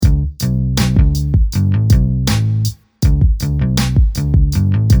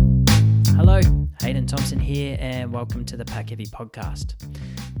here and welcome to the Pack Heavy podcast.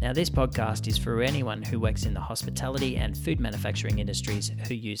 Now this podcast is for anyone who works in the hospitality and food manufacturing industries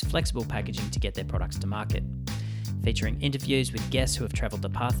who use flexible packaging to get their products to market. Featuring interviews with guests who have travelled the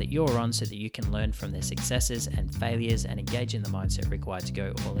path that you're on so that you can learn from their successes and failures and engage in the mindset required to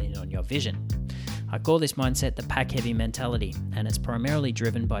go all in on your vision. I call this mindset the Pack Heavy mentality, and it's primarily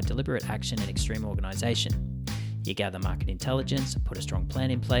driven by deliberate action and extreme organisation. You gather market intelligence, put a strong plan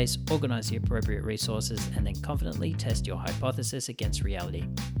in place, organise the appropriate resources, and then confidently test your hypothesis against reality.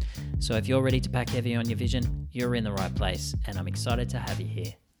 So if you're ready to pack heavy on your vision, you're in the right place, and I'm excited to have you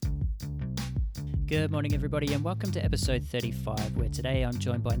here. Good morning, everybody, and welcome to episode 35, where today I'm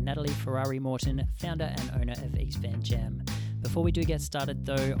joined by Natalie Ferrari-Morton, founder and owner of East Van Jam. Before we do get started,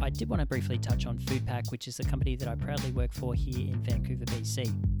 though, I did want to briefly touch on Foodpack, which is the company that I proudly work for here in Vancouver,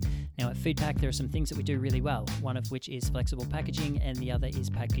 BC. Now, at Foodpack, there are some things that we do really well, one of which is flexible packaging and the other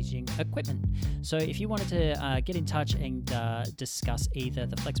is packaging equipment. So if you wanted to get in touch and discuss either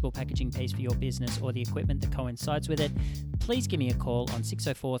the flexible packaging piece for your business or the equipment that coincides with it, please give me a call on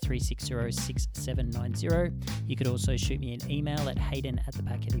 604-360-6790. You could also shoot me an email at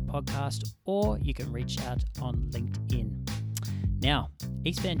hayden@thepackheavypodcast, or you can reach out on LinkedIn. Now,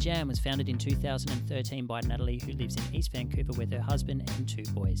 East Van Jam was founded in 2013 by Natalie, who lives in East Vancouver with her husband and two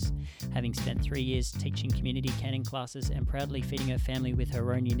boys. Having spent 3 years teaching community canning classes and proudly feeding her family with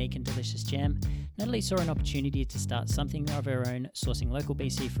her own unique and delicious jam, Natalie saw an opportunity to start something of her own, sourcing local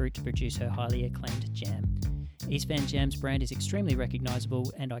BC fruit to produce her highly acclaimed jam. East Van Jam's brand is extremely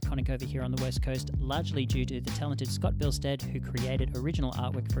recognisable and iconic over here on the West Coast, largely due to the talented Scott Bilstead, who created original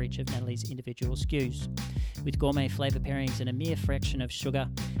artwork for each of Natalie's individual SKUs. With gourmet flavour pairings and a mere fraction of sugar,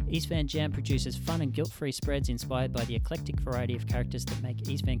 East Van Jam produces fun and guilt-free spreads inspired by the eclectic variety of characters that make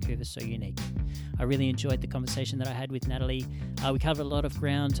East Vancouver so unique. I really enjoyed the conversation that I had with Natalie. We covered a lot of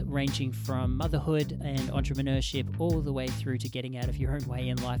ground, ranging from motherhood and entrepreneurship all the way through to getting out of your own way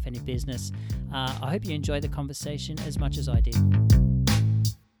in life and in business. I hope you enjoyed the conversation as much as I did.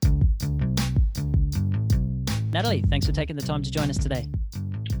 Natalie, thanks for taking the time to join us today.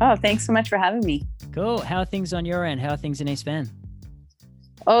 Oh, thanks so much for having me. Cool. How are things on your end? How are things in East Van?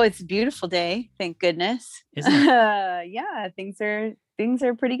 Oh, it's a beautiful day. Thank goodness. Isn't it? Yeah, things are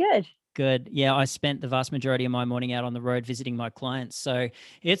pretty good. Good. Yeah, I spent the vast majority of my morning out on the road visiting my clients. So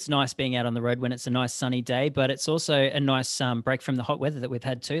it's nice being out on the road when it's a nice sunny day, but it's also a nice break from the hot weather that we've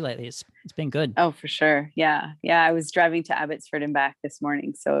had too lately. It's been good. Oh, for sure. Yeah. I was driving to Abbotsford and back this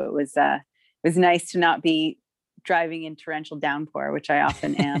morning, so it was nice to not be driving in torrential downpour, which I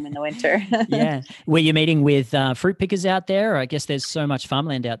often am in the winter. Yeah. Were you meeting with fruit pickers out there? Or I guess there's so much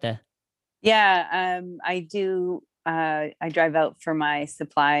farmland out there. Yeah, I do. I drive out for my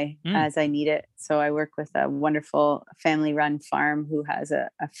supply as I need it. So I work with a wonderful family-run farm who has a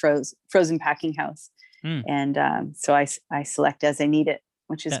frozen packing house, and so I select as I need it,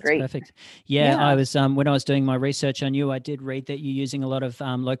 which is great. Perfect. Yeah, I was when I was doing my research on you, I did read that you're using a lot of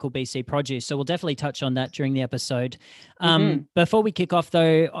local BC produce. So we'll definitely touch on that during the episode. Before we kick off,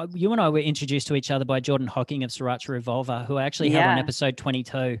 though, you and I were introduced to each other by Jordan Hocking of Sriracha Revolver, who I actually had on episode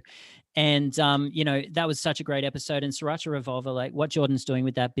 22. And, that was such a great episode. And Sriracha Revolver, like what Jordan's doing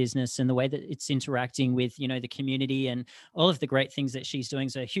with that business and the way that it's interacting with, the community and all of the great things that she's doing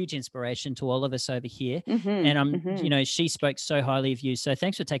is a huge inspiration to all of us over here. And, she spoke so highly of you. So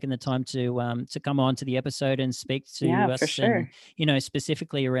thanks for taking the time to come on to the episode and speak to us. For sure. And,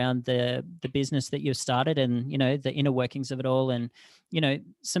 specifically around the business that you've started and, the inner workings of it all. And,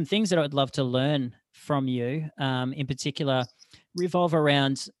 some things that I'd love to learn from you, in particular, revolve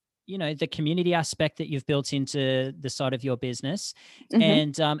around the community aspect that you've built into the side of your business,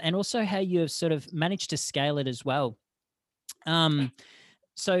 and also how you have sort of managed to scale it as well.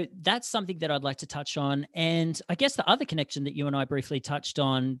 So that's something that I'd like to touch on. And I guess the other connection that you and I briefly touched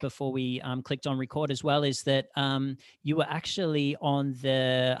on before we clicked on record as well is that you were actually on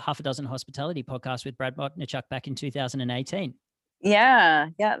the Half a Dozen Hospitality podcast with Brad Botnichuk back in 2018. Yeah,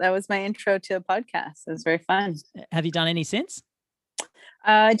 that was my intro to a podcast. It was very fun. Have you done any since?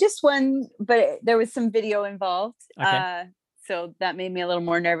 Just one, but there was some video involved. Okay. So that made me a little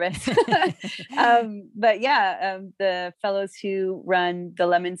more nervous. But the fellows who run the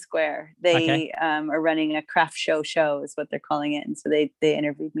Lemon Square, they are running a craft show is what they're calling it. And so they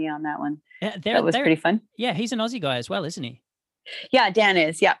interviewed me on that one. Yeah, that was pretty fun. Yeah, he's an Aussie guy as well, isn't he? Yeah, Dan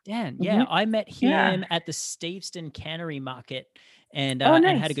is. Yeah. Dan. Yeah. I met him at the Steveston Cannery Market and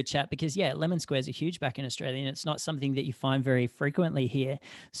had a good chat because lemon squares are huge back in Australia and it's not something that you find very frequently here.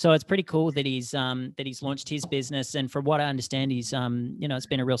 So it's pretty cool that he's launched his business, and from what I understand, he's it's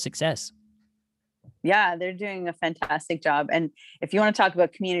been a real success. Yeah, they're doing a fantastic job. And if you want to talk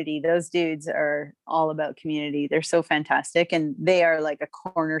about community, those dudes are all about community. They're so fantastic, and they are like a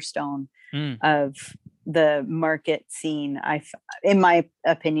cornerstone of the market scene. In my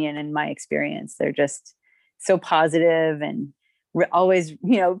opinion, in my experience, they're just so positive and always,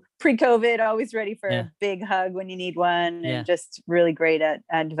 pre-COVID, always ready for a big hug when you need one, and just really great at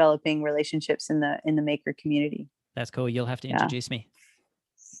developing relationships in the maker community. That's cool. You'll have to introduce me.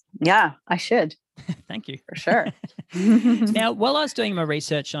 Yeah, I should. Thank you. For sure. Now, while I was doing my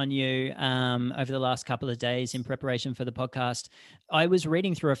research on you over the last couple of days in preparation for the podcast, I was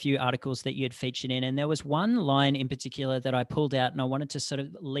reading through a few articles that you had featured in, and there was one line in particular that I pulled out, and I wanted to sort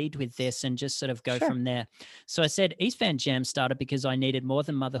of lead with this and just sort of go from there. So I said, East Van Jam started because I needed more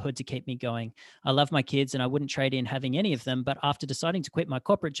than motherhood to keep me going. I love my kids and I wouldn't trade in having any of them, but after deciding to quit my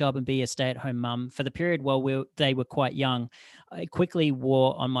corporate job and be a stay-at-home mum for the period while they were quite young, it quickly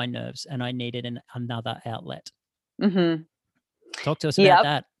wore on my nerves and I needed another outlet. Mm-hmm. Talk to us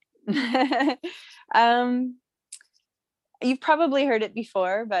about that. You've probably heard it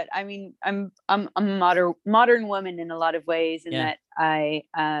before, but I mean, I'm a modern woman in a lot of ways, in that I,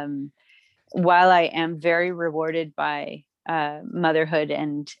 while I am very rewarded by motherhood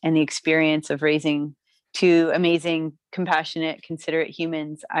and the experience of raising two amazing, compassionate, considerate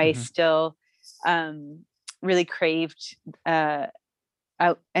humans, I still really craved an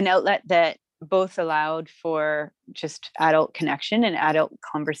outlet that both allowed for just adult connection and adult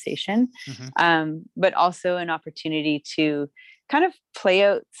conversation, but also an opportunity to kind of play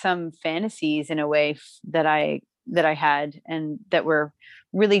out some fantasies in a way that I had, and that were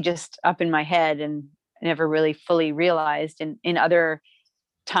really just up in my head and never really fully realized in other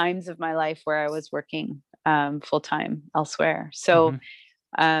times of my life where I was working full time elsewhere. So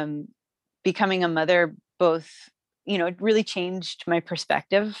becoming a mother both, it really changed my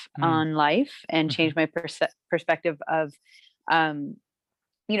perspective on life, and changed my perspective of,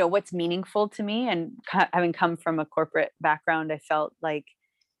 what's meaningful to me. And having come from a corporate background, I felt like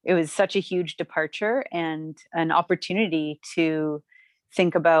it was such a huge departure and an opportunity to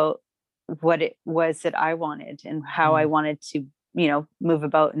think about what it was that I wanted and how I wanted to, move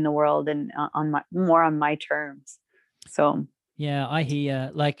about in the world, and more on my terms. So yeah, I hear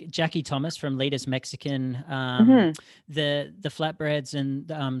like Jackie Thomas from Leaders Mexican, the flatbreads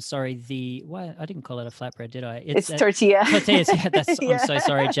and I didn't call it a flatbread, did I? It's tortilla. Tortillas. Yeah, I'm so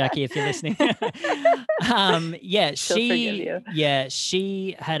sorry, Jackie, if you're listening.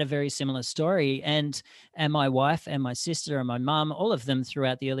 She had a very similar story, and my wife and my sister and my mum, all of them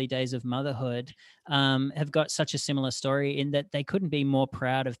throughout the early days of motherhood, have got such a similar story in that they couldn't be more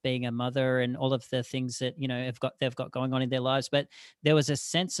proud of being a mother and all of the things that they've got going on in their lives. But there was a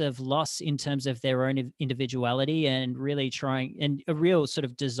sense of loss in terms of their own individuality, and really trying, and a real sort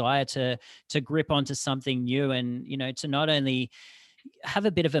of desire to grip onto something new, and to not only have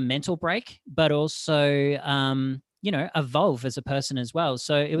a bit of a mental break, but also evolve as a person as well.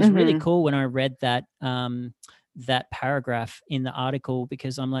 So it was really cool when I read that that paragraph in the article,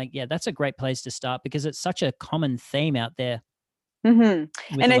 because I'm like, yeah, that's a great place to start, because it's such a common theme out there with and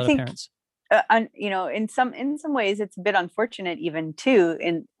a lot I think of parents. In some ways it's a bit unfortunate even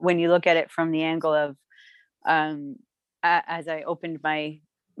too, when you look at it from the angle of, as I opened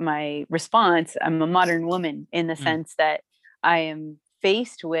my response, I'm a modern woman in the sense that I am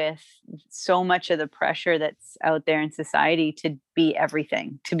faced with so much of the pressure that's out there in society to be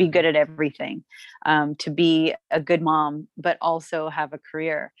everything, to be good at everything, to be a good mom, but also have a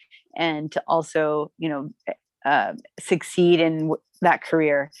career, and to also, succeed in that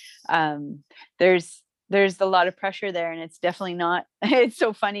career. There's a lot of pressure there, and it's definitely not, it's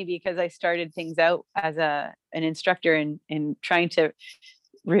so funny because I started things out as an instructor in trying to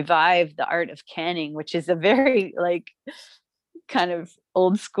revive the art of canning, which is a very kind of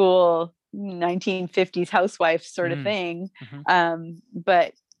old school 1950s housewife sort of thing.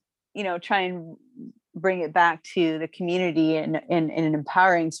 But, try and bring it back to the community in an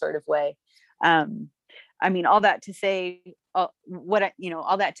empowering sort of way. I mean, all that to say, all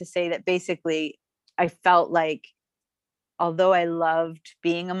that to say that basically I felt like, although I loved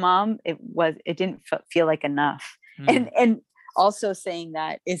being a mom, it didn't feel like enough. And also saying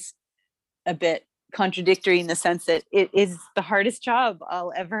that is a bit contradictory in the sense that it is the hardest job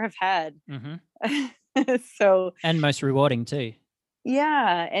I'll ever have had. So, and most rewarding too.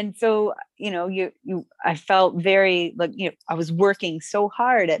 Yeah. And so, I felt very I was working so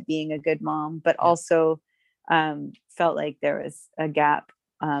hard at being a good mom, but also felt like there was a gap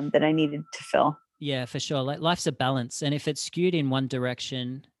that I needed to fill. Yeah, for sure. Like, life's a balance, and if it's skewed in one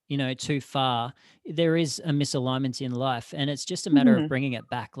direction, too far, there is a misalignment in life, and it's just a matter of bringing it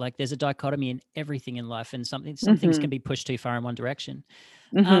back. Like there's a dichotomy in everything in life, and some things can be pushed too far in one direction.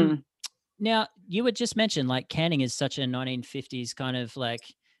 Now, you would just mention like canning is such a 1950s kind of like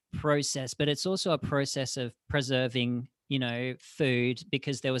process, but it's also a process of preserving, food,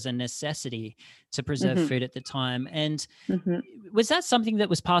 because there was a necessity to preserve food at the time. And was that something that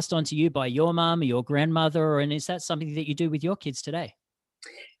was passed on to you by your mom or your grandmother, and is that something that you do with your kids today?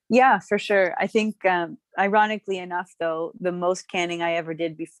 Yeah, for sure. I think, ironically enough, though, the most canning I ever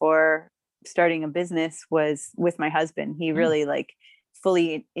did before starting a business was with my husband. He really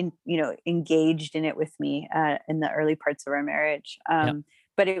fully engaged in it with me in the early parts of our marriage.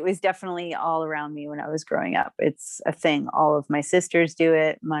 But it was definitely all around me when I was growing up. It's a thing. All of my sisters do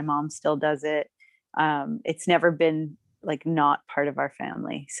it. My mom still does it. It's never been like not part of our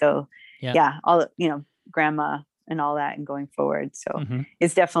family. So all, grandma and all that, and going forward. So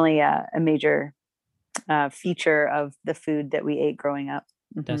it's definitely a major feature of the food that we ate growing up.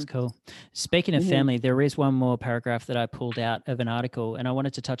 That's cool. Speaking of family, there is one more paragraph that I pulled out of an article, and I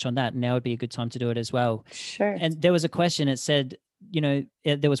wanted to touch on that. And now would be a good time to do it as well. Sure. And there was a question. It said,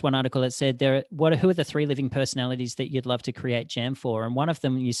 there was one article that said, who are the 3 living personalities that you'd love to create jam for? And one of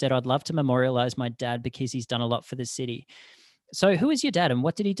them, you said, I'd love to memorialize my dad because he's done a lot for the city. So who is your dad and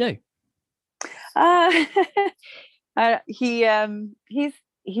what did he do?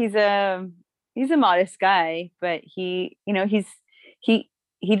 He's a modest guy, but he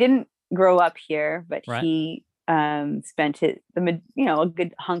didn't grow up here, but he spent a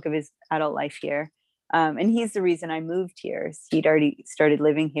good hunk of his adult life here. And he's the reason I moved here. He'd already started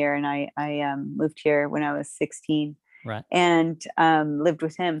living here, and I moved here when I was 16, and lived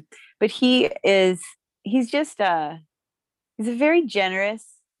with him. But he's a very generous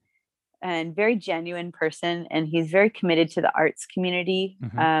and very genuine person, and he's very committed to the arts community.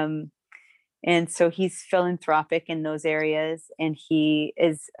 And so he's philanthropic in those areas, and he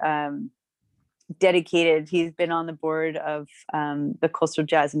is dedicated. He's been on the board of the Coastal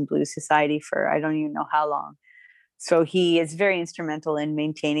Jazz and Blues Society for I don't even know how long. So he is very instrumental in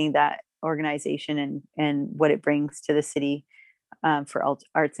maintaining that organization and what it brings to the city for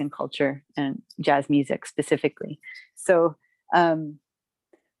arts and culture and jazz music specifically. So I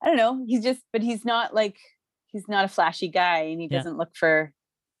don't know. He's not a flashy guy, and he doesn't look for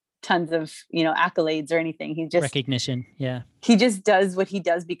tons of, accolades or anything. He just recognition. Yeah. He just does what he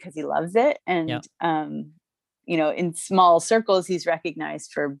does because he loves it. And, in small circles, he's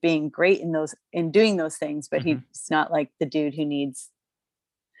recognized for being great in doing those things, but he's not like the dude who needs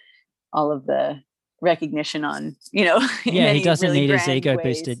all of the recognition on, he doesn't really need his ego ways.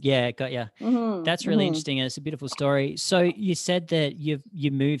 boosted. Yeah. Got ya. That's really interesting. And it's a beautiful story. So you said that you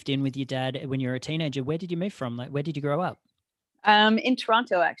moved in with your dad when you were a teenager. Where did you move from? Like, where did you grow up? In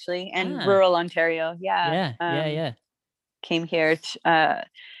Toronto, actually, and rural Ontario. Yeah. Came here.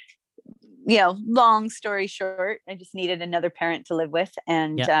 Long story short, I just needed another parent to live with.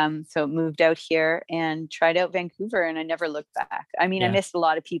 And so moved out here and tried out Vancouver, and I never looked back. I mean, I missed a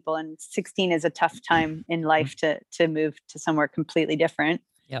lot of people, and 16 is a tough time in life to move to somewhere completely different.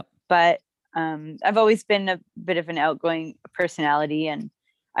 Yep. But I've always been a bit of an outgoing personality, and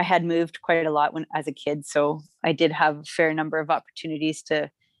I had moved quite a lot as a kid. So I did have a fair number of opportunities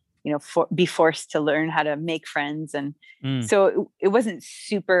to, be forced to learn how to make friends. And so it wasn't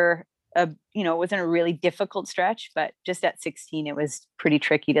super, it wasn't a really difficult stretch, but just at 16, it was pretty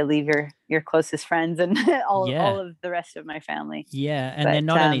tricky to leave your closest friends and all of the rest of my family. Yeah. And then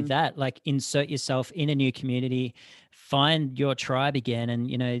not only that, like insert yourself in a new community, find your tribe again, and,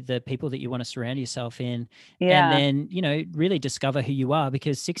 the people that you want to surround yourself in. And then, really discover who you are,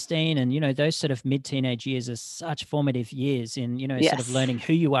 because 16 and, those sort of mid-teenage years are such formative years in, sort of learning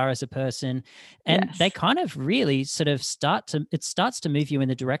who you are as a person. And they kind of really sort of starts to move you in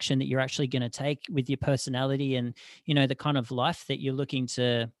the direction that you're actually going to take with your personality and, the kind of life that you're looking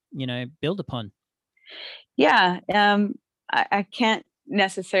to, build upon. Yeah. I can't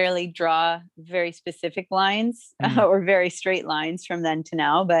necessarily draw very specific lines or very straight lines from then to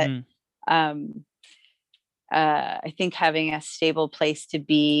now, but I think having a stable place to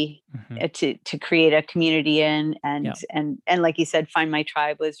be, to create a community in, and like you said, find my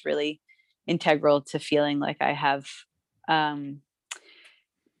tribe was really integral to feeling like I have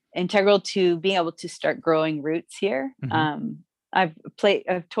integral to being able to start growing roots here. I've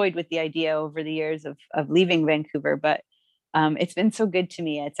toyed with the idea over the years of leaving Vancouver, but it's been so good to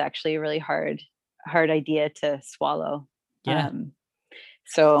me. It's actually a really hard idea to swallow.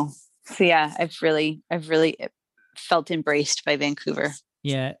 So yeah, I've really felt embraced by Vancouver.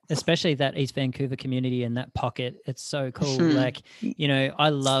 Yeah, especially that East Vancouver community and that pocket. It's so cool. Mhm. Like, I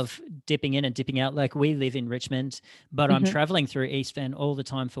love dipping in and dipping out. Like, we live in Richmond, but I'm Mhm. traveling through East Van all the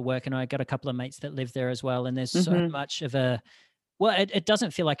time for work. And I got a couple of mates that live there as well. And there's so Mhm. much of it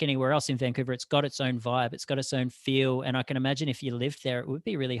doesn't feel like anywhere else in Vancouver. It's got its own vibe. It's got its own feel. And I can imagine if you lived there, it would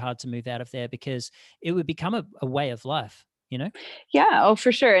be really hard to move out of there because it would become a way of life, Yeah, oh,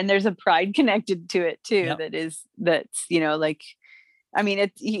 for sure. And there's a pride connected to it too. Yep. That's, like, I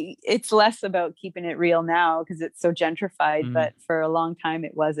mean, it's less about keeping it real now because it's so gentrified, Mm. but for a long time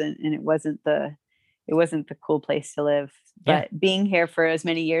it wasn't, and it wasn't the cool place to live. Yeah. But being here for as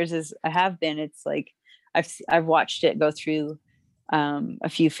many years as I have been, it's like I've watched it go through a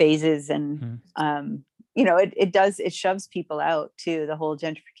few phases, and Mm. it shoves people out too. The whole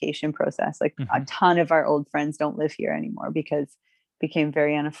gentrification process, like a ton of our old friends don't live here anymore because it became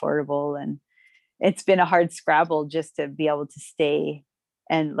very unaffordable, and it's been a hard scrabble just to be able to stay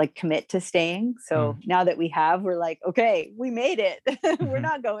and like commit to staying. So now that we're like, okay, we made it. We're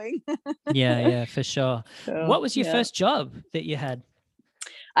not going. Yeah, for sure. So, What was your first job that you had?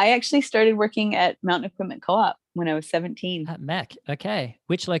 I actually started working at Mountain Equipment Co-op when I was 17. At Mac. Okay.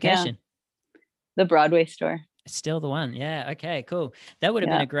 Which Yeah, location? the Broadway store. Still the one. Yeah. Okay, cool. That would have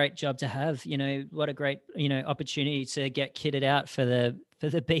been Yeah. a great job to have. What a great, opportunity to get kitted out for the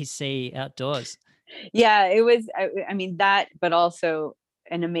BC outdoors. Yeah, it was. I mean that, but also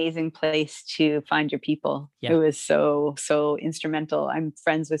an amazing place to find your people. Yeah. It was so instrumental. I'm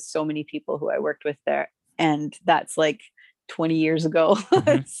friends with so many people who I worked with there, and that's like 20 years ago.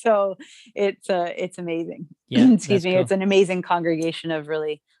 So it's amazing. Yeah. Excuse me. Cool. It's an amazing congregation of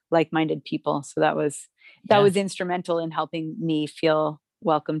really like-minded people. So that was instrumental in helping me feel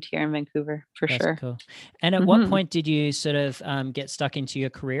welcomed here in Vancouver for That's sure. cool. And at what point did you sort of get stuck into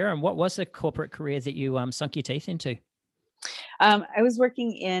your career, and what was the corporate career that you sunk your teeth into? I was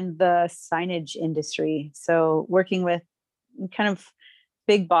working in the signage industry, so working with kind of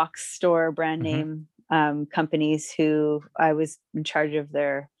big box store brand name companies who I was in charge of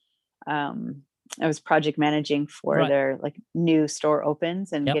their. I was project managing for their like new store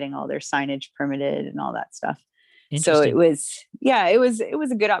opens and getting all their signage permitted and all that stuff. So it was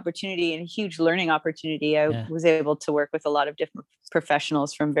a good opportunity and a huge learning opportunity. I was able to work with a lot of different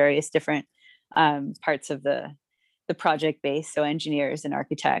professionals from various different parts of the project base. So engineers and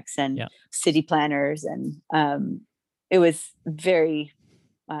architects and city planners. And it was very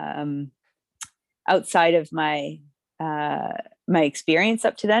outside of my experience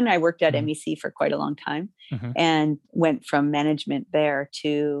up to then. I worked at MEC for quite a long time and went from management there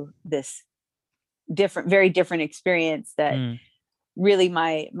to this very different experience that really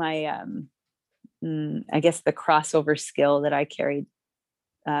my I guess the crossover skill that I carried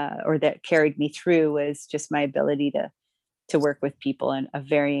or that carried me through was just my ability to work with people and of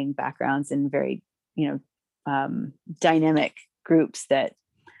varying backgrounds and very dynamic groups that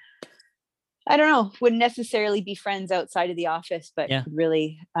I don't know wouldn't necessarily be friends outside of the office, but could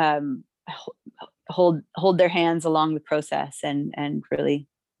really hold their hands along the process and really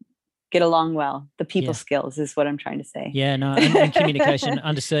get along well. The people skills is what I'm trying to say. Yeah, no, and communication,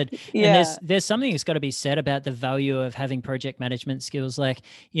 understood. Yeah. And there's something that's got to be said about the value of having project management skills, like,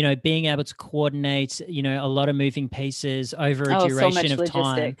 being able to coordinate, a lot of moving pieces over a duration of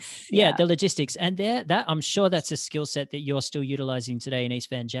time. Yeah, the logistics. And that I'm sure that's a skill set that you're still utilizing today in East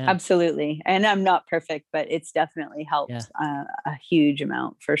Van Jam. Absolutely. And I'm not perfect, but it's definitely helped a huge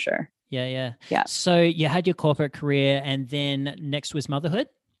amount for sure. Yeah. So you had your corporate career, and then next was motherhood?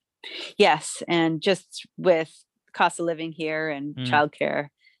 Yes. And just with cost of living here and childcare,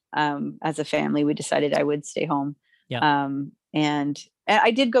 as a family, we decided I would stay home. Yeah. And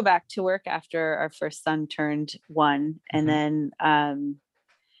I did go back to work after our first son turned 1. And then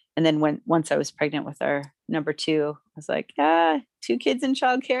once I was pregnant with our number 2, I was like, 2 kids in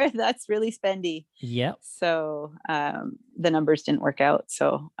childcare, that's really spendy. Yep. So the numbers didn't work out.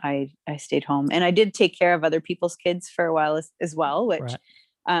 So I stayed home, and I did take care of other people's kids for a while as well,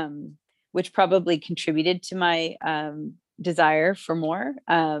 which probably contributed to my desire for more.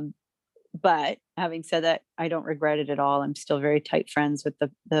 But having said that, I don't regret it at all. I'm still very tight friends with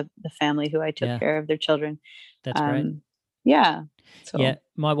the family who I took care of their children. That's great. Yeah. So. Yeah,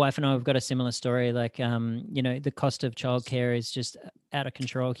 my wife and I have got a similar story. Like, the cost of childcare is just out of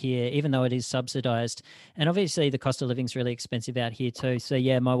control here, even though it is subsidized. And obviously the cost of living is really expensive out here too. So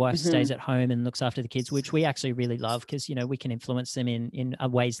yeah, my wife stays at home and looks after the kids, which we actually really love because, we can influence them in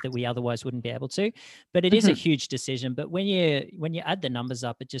ways that we otherwise wouldn't be able to. But it is a huge decision. But when you add the numbers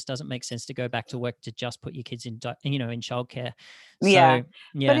up, it just doesn't make sense to go back to work to just put your kids in childcare. So,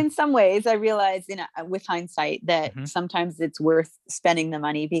 But in some ways I realize with hindsight that sometimes it's worth spending the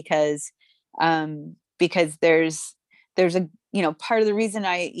money because there's a, part of the reason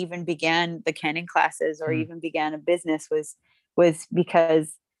I even began the canning classes or even began a business was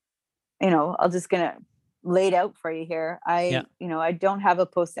because, I'll just gonna lay it out for you here. I don't have a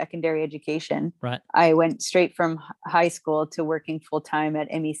post-secondary education. Right. I went straight from high school to working full-time at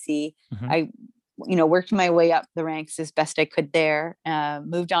MEC. I worked my way up the ranks as best I could there,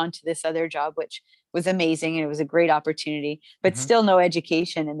 moved on to this other job, which was amazing. And it was a great opportunity, but still no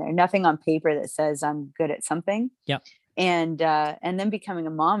education in there, nothing on paper that says I'm good at something. Yep. And then becoming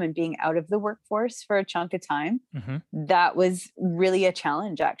a mom and being out of the workforce for a chunk of time, that was really a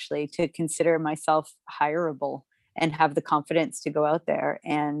challenge, actually, to consider myself hireable and have the confidence to go out there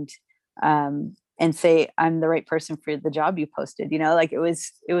and say, I'm the right person for the job you posted. It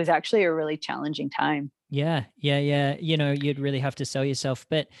was actually a really challenging time. Yeah. You'd really have to sell yourself,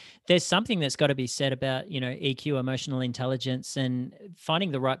 but there's something that's got to be said about, EQ, emotional intelligence, and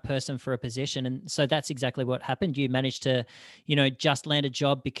finding the right person for a position. And so that's exactly what happened. You managed to, just land a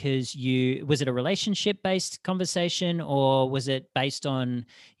job because was it a relationship based conversation, or was it based on,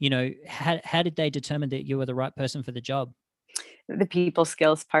 how did they determine that you were the right person for the job? The people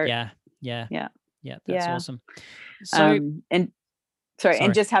skills part. Yeah. That's awesome. So,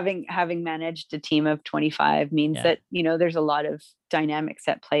 and just having managed a team of 25 means that, there's a lot of dynamics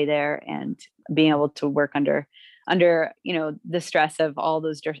at play there, and being able to work under, the stress of all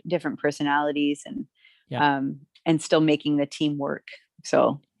those different personalities and still making the team work.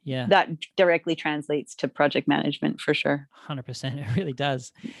 So that directly translates to project management for sure. 100%. It really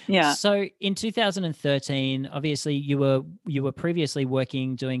does. Yeah. So in 2013, obviously you were previously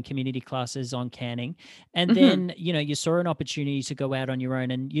doing community classes on canning, and then, you saw an opportunity to go out on your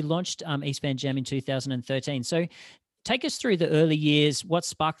own, and you launched East Van Jam in 2013. So take us through the early years, what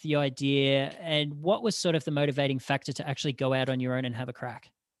sparked the idea, and what was sort of the motivating factor to actually go out on your own and have a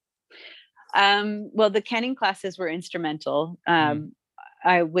crack? Well, the canning classes were instrumental.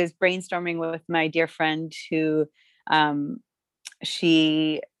 I was brainstorming with my dear friend who,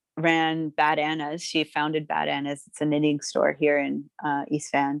 she ran Bad Anna's. She founded Bad Anna's. It's a knitting store here in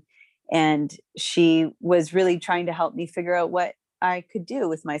East Van. And she was really trying to help me figure out what I could do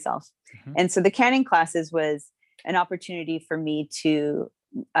with myself. And so the canning classes was an opportunity for me to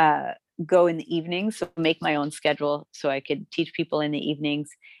go in the evenings, so make my own schedule so I could teach people in the evenings.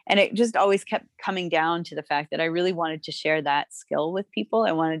 And it just always kept coming down to the fact that I really wanted to share that skill with people.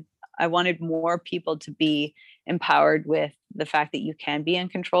 I wanted more people to be empowered with the fact that you can be in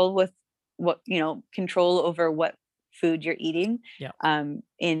control with control over what food you're eating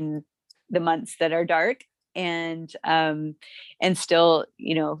in the months that are dark, and still,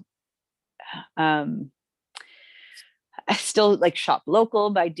 I still shop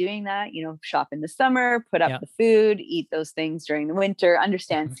local by doing that, shop in the summer, put up the food, eat those things during the winter,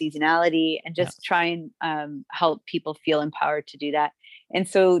 understand seasonality, and just try and help people feel empowered to do that. And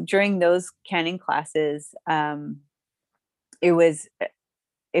so during those canning classes, it was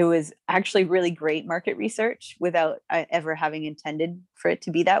actually really great market research without ever having intended for it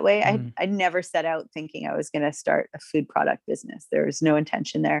to be that way. I never set out thinking I was going to start a food product business. There was no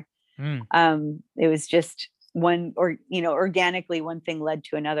intention there. It was just organically one thing led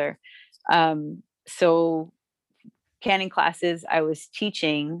to another. So canning classes, I was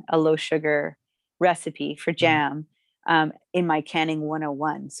teaching a low sugar recipe for jam in my canning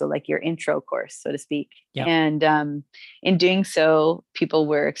 101. So your intro course, so to speak. And in doing so, people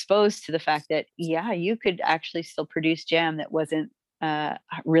were exposed to the fact that, you could actually still produce jam that wasn't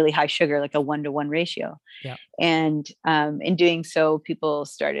really high sugar, like a 1-to-1 ratio. And in doing so, people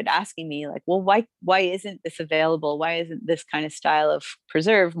started asking me well, why isn't this available? Why isn't this kind of style of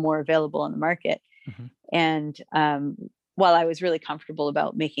preserve more available on the market? And while I was really comfortable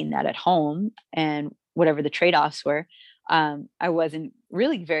about making that at home and whatever the trade-offs were, I wasn't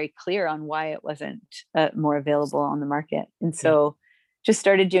really very clear on why it wasn't more available on the market. And so just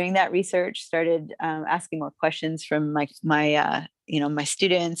started doing that research, started asking more questions from my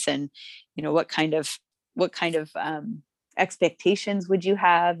students, and what kind of expectations would you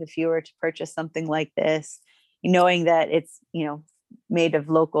have if you were to purchase something like this, knowing that it's made of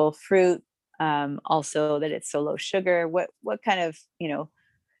local fruit, also that it's so low sugar. What kind of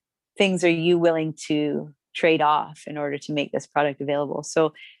things are you willing to trade off in order to make this product available?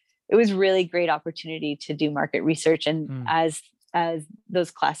 So it was really great opportunity to do market research. And as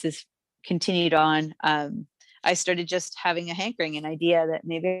those classes continued on, I started just having a hankering, an idea that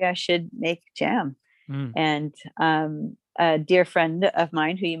maybe I should make jam. And a dear friend of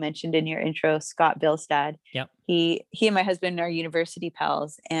mine who you mentioned in your intro, Scott Bilstad, he and my husband are university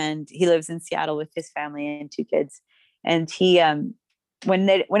pals, and he lives in Seattle with his family and 2 kids. And he,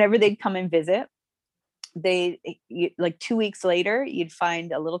 whenever they'd come and visit, like 2 weeks later, you'd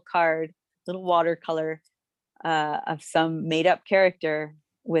find a little card, little watercolor of some made up character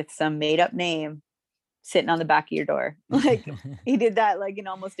with some made up name sitting on the back of your door. Like he did that like in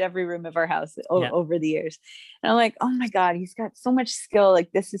almost every room of our house over the years. And I'm like, oh my God, he's got so much skill.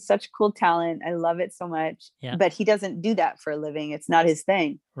 Like this is such cool talent. I love it so much. Yeah. But he doesn't do that for a living. It's not his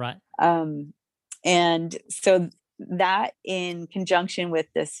thing. Right. And so that in conjunction with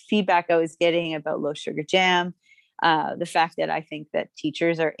this feedback I was getting about low sugar jam, the fact that I think that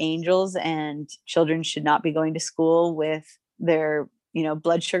teachers are angels and children should not be going to school with their,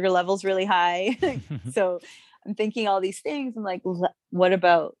 blood sugar levels really high. So I'm thinking all these things. I'm like, what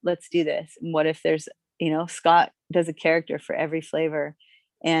about, let's do this. And what if there's, Scott does a character for every flavor.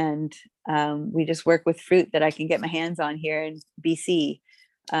 And we just work with fruit that I can get my hands on here in BC.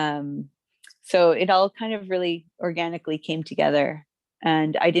 So it all kind of really organically came together.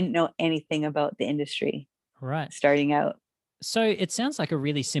 And I didn't know anything about the industry starting out. So it sounds like a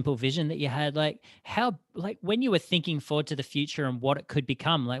really simple vision that you had. Like when you were thinking forward to the future and what it could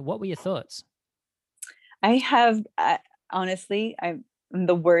become, like what were your thoughts? I have, honestly, I'm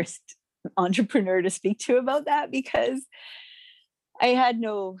the worst entrepreneur to speak to about that because I had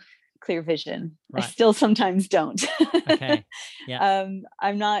no clear vision. Right. I still sometimes don't. Okay. Yeah.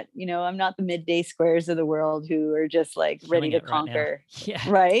 I'm not the midday squares of the world who are just like ready to conquer.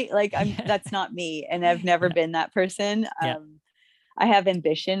 Right. Like that's not me. And I've never been that person. I have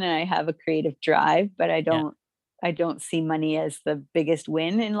ambition and I have a creative drive, but I don't see money as the biggest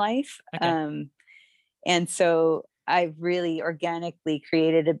win in life. Okay. And so I've really organically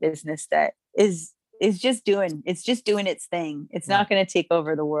created a business that is just doing its thing. It's not going to take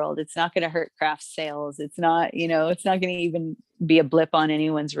over the world. It's not going to hurt craft sales. It's not, it's not going to even be a blip on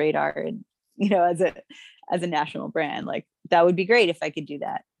anyone's radar. And, as a national brand, like that would be great if I could do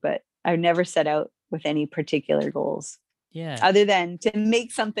that. But I've never set out with any particular goals. Yeah. Other than to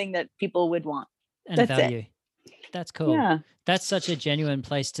make something that people would want. And that's value. It. That's cool. Yeah. That's such a genuine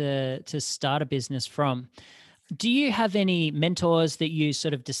place to start a business from. Do you have any mentors that you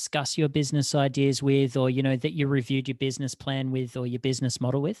sort of discuss your business ideas with, or, that you reviewed your business plan with or your business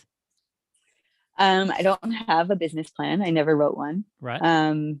model with? I don't have a business plan. I never wrote one. Right.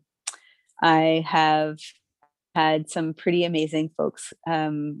 I have had some pretty amazing folks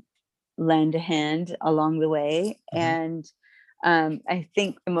lend a hand along the way. Mm-hmm. And I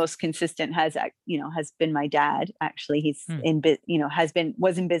think the most consistent has been my dad. Actually, he's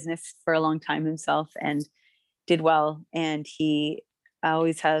was in business for a long time himself and did well. And he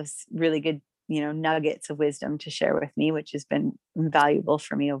always has really good, nuggets of wisdom to share with me, which has been invaluable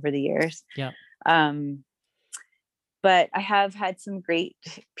for me over the years. Yeah. But I have had some great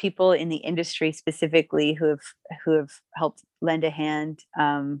people in the industry specifically who have helped lend a hand.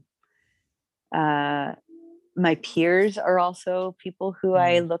 My peers are also people who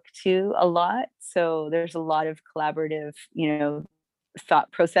I look to a lot. So there's a lot of collaborative,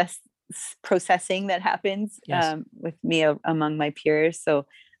 thought processing that happens with me among my peers. So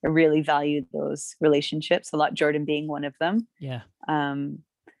I really value those relationships a lot, Jordan being one of them. Yeah.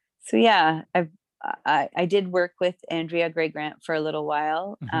 So yeah, I did work with Andrea Gray Grant for a little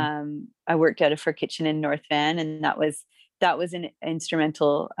while. Mm-hmm. I worked out of her kitchen in North Van, and that was an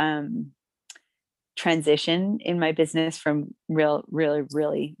instrumental transition in my business from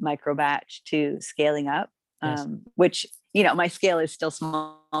really micro batch to scaling up. Yes. Which, my scale is still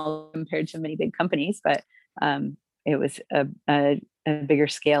small compared to many big companies, but it was a bigger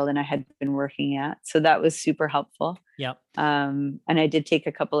scale than I had been working at. So that was super helpful. Yeah. And I did take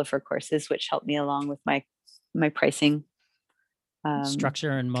a couple of her courses, which helped me along with my pricing,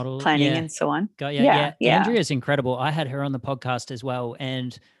 structure and model planning and so on. Got you. Yeah. Andrea's incredible. I had her on the podcast as well.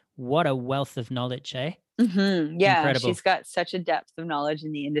 And what a wealth of knowledge, eh? Mm-hmm. Yeah. Incredible. She's got such a depth of knowledge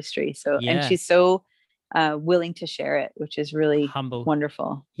in the industry. So, and she's so willing to share it, which is really humble,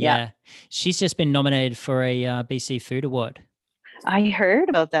 wonderful. Yeah. She's just been nominated for a BC Food Award. I heard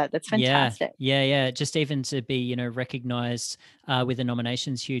about that. That's fantastic. Yeah. Just even to be, recognized with the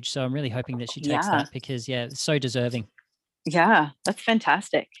nomination's huge. So I'm really hoping that she takes that because, so deserving. Yeah, that's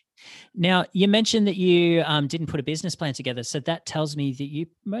fantastic. Now, you mentioned that you didn't put a business plan together. So that tells me that you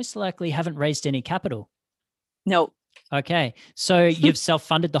most likely haven't raised any capital. No. Okay. So you've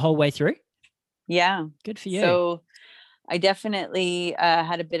self-funded the whole way through? Yeah. Good for you. So I definitely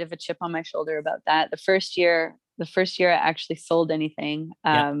had a bit of a chip on my shoulder about that. The first year I actually sold anything,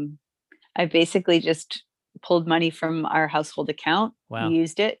 I basically just pulled money from our household account,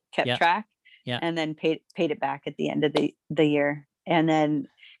 used it, kept track, and then paid it back at the end of the year. And then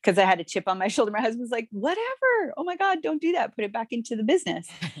because I had a chip on my shoulder. My husband's like, whatever. Oh my God, don't do that. Put it back into the business.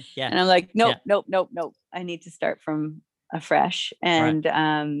 Yeah. And I'm like, nope. I need to start from afresh.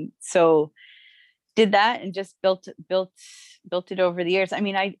 And so did that and just built it over the years. I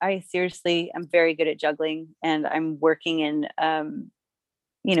mean, I seriously am very good at juggling, and I'm working in a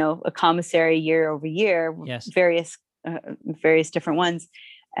commissary year over year, various different ones.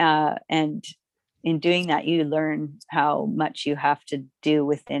 And in doing that, you learn how much you have to do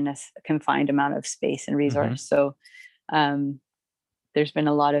within a confined amount of space and resource. So there's been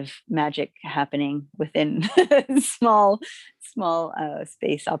a lot of magic happening within small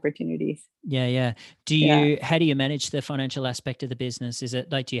space opportunities. Yeah. How do you manage the financial aspect of the business? Is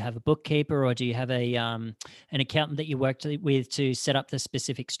it like, do you have a bookkeeper, or do you have an accountant that you worked with to set up the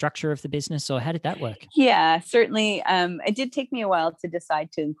specific structure of the business, or how did that work? Yeah, certainly. It did take me a while to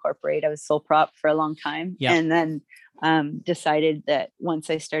decide to incorporate. I was sole prop for a long time, and then decided that once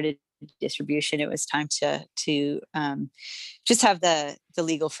I started distribution, it was time to just have the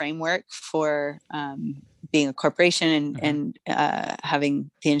legal framework for being a corporation and having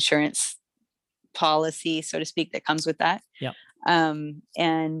the insurance policy, so to speak, that comes with that.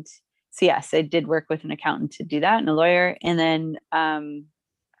 And so yes, I did work with an accountant to do that, and a lawyer. And then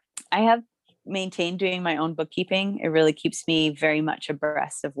I have maintained doing my own bookkeeping. It really keeps me very much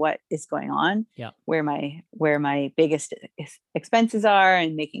abreast of what is going on, where my biggest expenses are,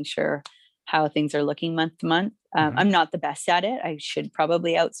 and making sure how things are looking month to month. I'm not the best at it. I should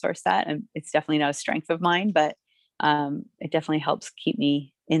probably outsource that. And it's definitely not a strength of mine, but it definitely helps keep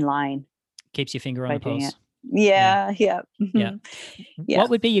me in line. Keeps your finger on the pulse. Yeah. What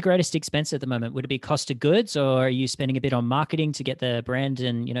would be your greatest expense at the moment? Would it be cost of goods, or are you spending a bit on marketing to get the brand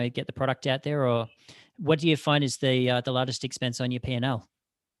and, get the product out there? Or what do you find is the largest expense on your P&L?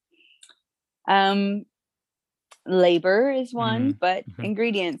 Labor is one, but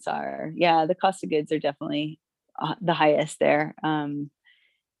ingredients are, the cost of goods are definitely the highest there.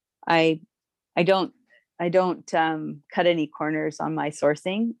 I don't cut any corners on my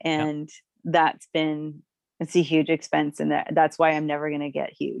sourcing, and it's a huge expense, and that's why I'm never going to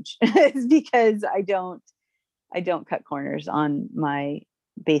get huge. It's because I don't cut corners on my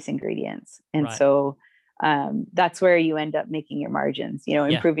base ingredients. And so that's where you end up making your margins.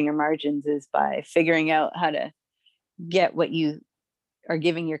 Improving your margins is by figuring out how to get what you are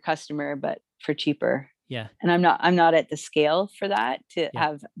giving your customer, but for cheaper. Yeah. And I'm not at the scale for that to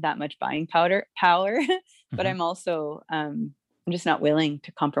have that much buying power, but I'm also, I'm just not willing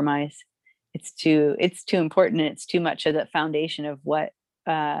to compromise. It's too important. It's too much of the foundation of what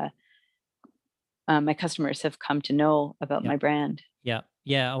my customers have come to know about my brand.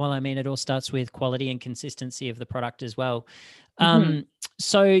 Yeah. Well, I mean, it all starts with quality and consistency of the product as well.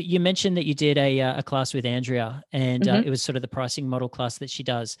 So you mentioned that you did a class with Andrea, and it was sort of the pricing model class that she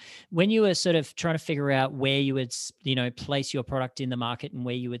does. When you were sort of trying to figure out where you would, place your product in the market and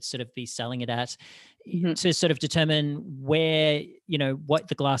where you would sort of be selling it at, to sort of determine where, what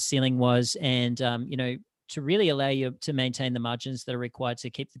the glass ceiling was, and, to really allow you to maintain the margins that are required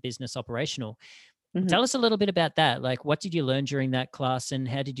to keep the business operational. Tell us a little bit about that. Like, what did you learn during that class, and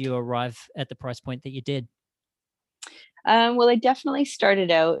how did you arrive at the price point that you did? Well, I definitely started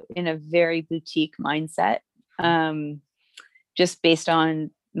out in a very boutique mindset, just based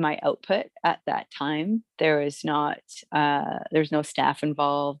on my output at that time. There was no staff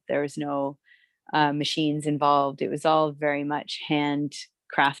involved. There was no machines involved. It was all very much hand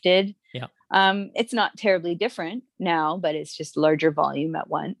crafted. Yeah. It's not terribly different now, but it's just larger volume at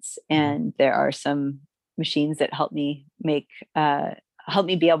once. And there are some machines that help me be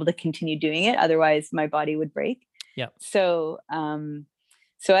able to continue doing it. Otherwise my body would break. Yeah. So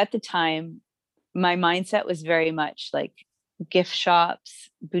at the time, my mindset was very much like gift shops,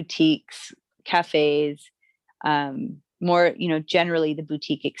 boutiques, cafes, more, generally the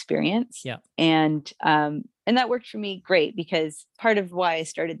boutique experience. Yeah. And that worked for me great, because part of why I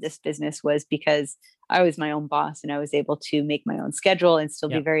started this business was because I was my own boss and I was able to make my own schedule and still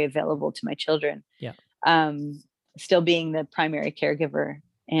be very available to my children. Yeah. Still being the primary caregiver.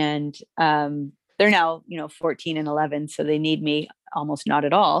 And they're now, 14 and 11, so they need me almost not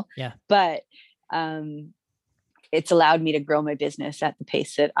at all. Yeah. But it's allowed me to grow my business at the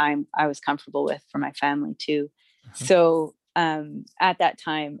pace that I was comfortable with for my family too. So at that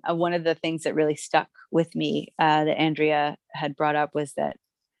time, one of the things that really stuck with me that Andrea had brought up was that,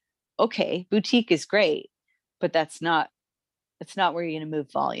 okay, boutique is great, but that's not where you're going to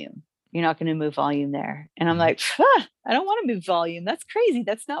move volume. You're not going to move volume there. And I'm like, I don't want to move volume. That's crazy.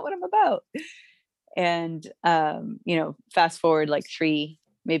 That's not what I'm about. And, fast forward like 3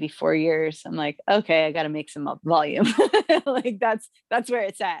 maybe 4 years, I'm like, okay, I got to make some volume. Like that's where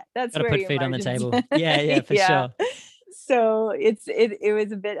it's at. That's Got to where put your feet on the margins. table. Yeah, for Yeah. sure. So it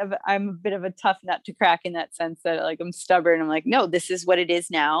was I'm a bit of a tough nut to crack in that sense that like I'm stubborn. I'm like, no, this is what it is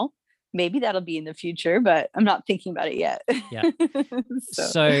now. Maybe that'll be in the future, but I'm not thinking about it yet. Yeah.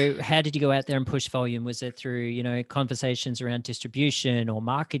 So how did you go out there and push volume? Was it through, you know, conversations around distribution or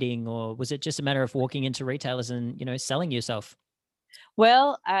marketing, or was it just a matter of walking into retailers and, you know, selling yourself?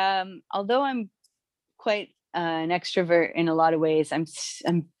 Well, although I'm quite an extrovert in a lot of ways, I'm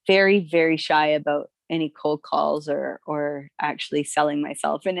very, very shy about any cold calls or actually selling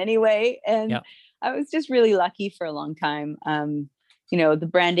myself in any way. And I was just really lucky for a long time. You know, the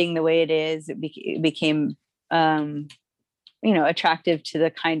branding the way it is, it became you know, attractive to the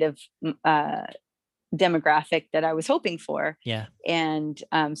kind of demographic that I was hoping for. Yeah. And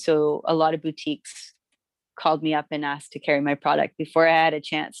so a lot of boutiques called me up and asked to carry my product before I had a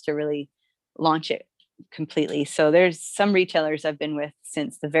chance to really launch it completely. So there's some retailers I've been with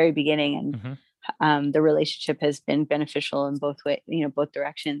since the very beginning, and the relationship has been beneficial in both way, you know, both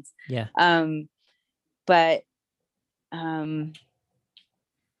directions. Yeah. But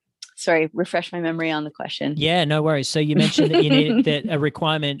sorry, refresh my memory on the question. Yeah, no worries. So you mentioned that you needed that a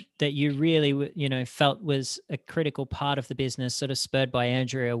requirement that you really, you know, felt was a critical part of the business, sort of spurred by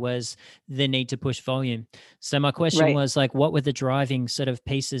Andrea, was the need to push volume. So my question was like, what were the driving sort of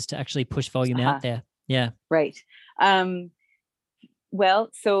pieces to actually push volume out there? Yeah. Right. Well,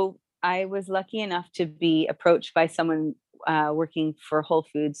 so I was lucky enough to be approached by someone working for Whole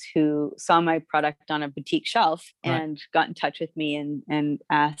Foods who saw my product on a boutique shelf and got in touch with me and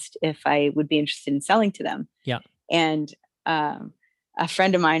asked if I would be interested in selling to them. Yeah. And a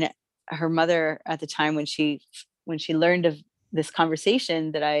friend of mine, her mother at the time, when she learned of this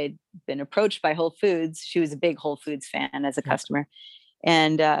conversation that I'd been approached by Whole Foods, she was a big Whole Foods fan as a customer.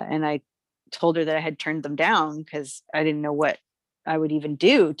 And I told her that I had turned them down because I didn't know what I would even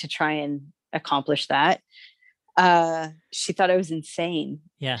do to try and accomplish that. She thought I was insane.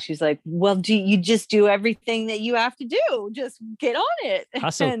 Yeah. She's like, well, do you just do everything that you have to do? Just get on it.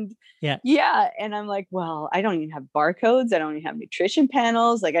 Hustle. And yeah. And I'm like, well, I don't even have barcodes. I don't even have nutrition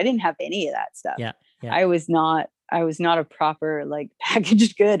panels. Like I didn't have any of that stuff. Yeah. I was not a proper like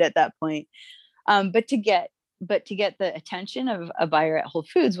packaged good at that point. But to get the attention of a buyer at Whole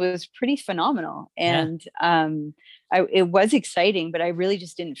Foods was pretty phenomenal. And it was exciting, but I really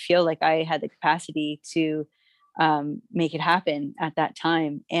just didn't feel like I had the capacity to make it happen at that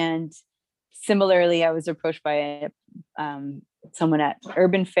time. And similarly, I was approached by someone at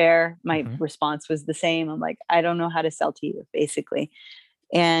Urban Fare. My response was the same. I'm like, I don't know how to sell to you, basically.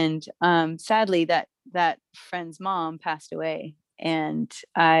 And sadly, that friend's mom passed away, and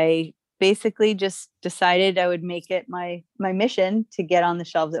I basically just decided I would make it my mission to get on the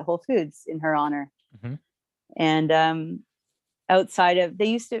shelves at Whole Foods in her honor. And outside of, it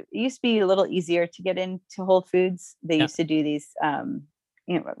used to be a little easier to get into Whole Foods. They used to do these,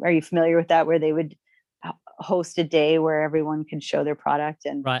 you know, are you familiar with that? Where they would host a day where everyone could show their product,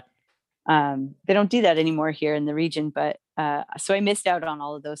 and they don't do that anymore here in the region. But so I missed out on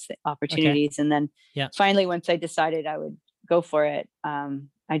all of those opportunities. And then finally, once I decided I would go for it,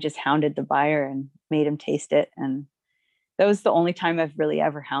 I just hounded the buyer and made him taste it. And that was the only time I've really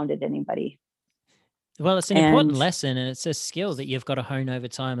ever hounded anybody. Well, it's an important lesson, and it's a skill that you've got to hone over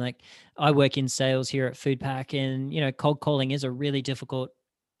time. Like I work in sales here at Foodpack, and, you know, cold calling is a really difficult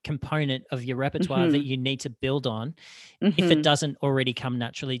component of your repertoire that you need to build on if it doesn't already come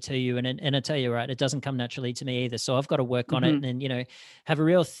naturally to you. And I tell you, right, it doesn't come naturally to me either. So I've got to work on it and, you know, have a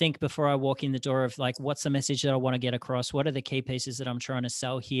real think before I walk in the door of like, what's the message that I want to get across? What are the key pieces that I'm trying to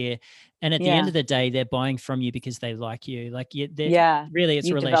sell here? And at the end of the day, they're buying from you because they like you. Like really it's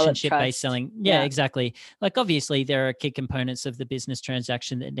relationship-based selling. Yeah, exactly. Like obviously there are key components of the business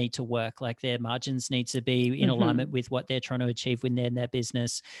transaction that need to work. Like their margins need to be in alignment with what they're trying to achieve within their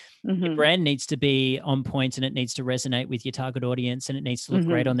business. Your brand needs to be on point, and it needs to resonate with your target audience, and it needs to look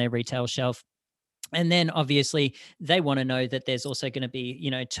great on their retail shelf. And then obviously they want to know that there's also going to be, you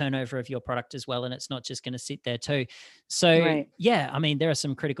know, turnover of your product as well. And it's not just going to sit there too. So yeah, I mean, there are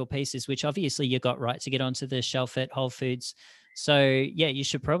some critical pieces, which obviously you got right to get onto the shelf at Whole Foods. So yeah, you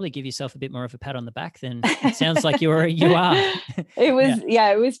should probably give yourself a bit more of a pat on the back than it sounds like you are. It was,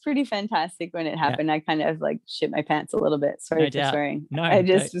 it was pretty fantastic when it happened. I kind of like shit my pants a little bit. Sorry for swearing. I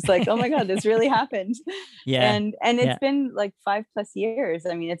just was like, oh my God, this really happened. And it's been like 5+ years.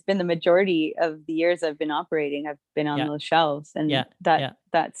 I mean, it's been the majority of the years I've been operating. I've been on those shelves, and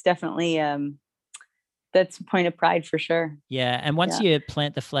that's definitely, that's a point of pride for sure. Yeah. And once you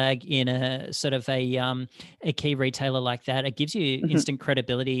plant the flag in a sort of a key retailer like that, it gives you instant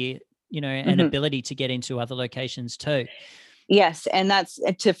credibility, and ability to get into other locations too. Yes. And that's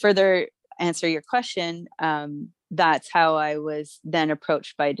to further answer your question. That's how I was then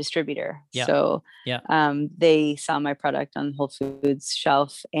approached by a distributor. Yeah. So Yeah. they saw my product on Whole Foods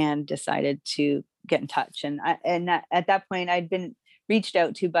shelf and decided to get in touch. And at that point I'd been reached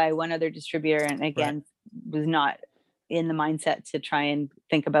out to by one other distributor, and again, was not in the mindset to try and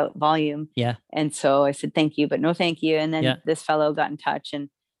think about volume. Yeah. And so I said, thank you, but no, thank you. And then this fellow got in touch, and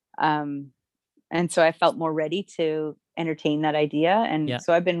so I felt more ready to entertain that idea. And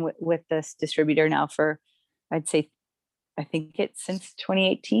so I've been with this distributor now for, I'd say, I think it's since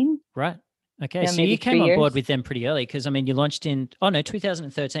 2018. Right. Okay. So you came on board with them pretty early, because you launched in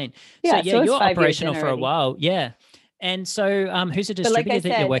 2013. Yeah. So you're operational for a while. Yeah. And so who's a distributor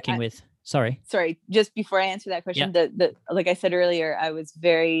that you're working with? Sorry, just before I answer that question, the like I said earlier, I was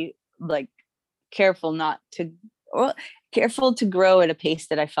very careful to grow at a pace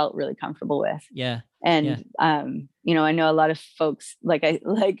that I felt really comfortable with. Yeah. And I know a lot of folks like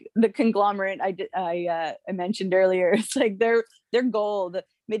the conglomerate I mentioned earlier. It's like their goal. The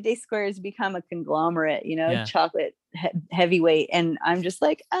Midday Square has become a conglomerate, chocolate heavyweight, and I'm just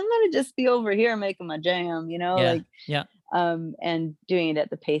like, I'm gonna just be over here making my jam, and doing it at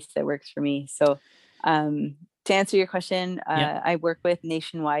the pace that works for me. So to answer your question, I work with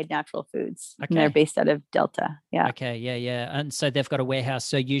Nationwide Natural Foods. Okay. And they're based out of Delta. Yeah. Okay. Yeah. And so they've got a warehouse.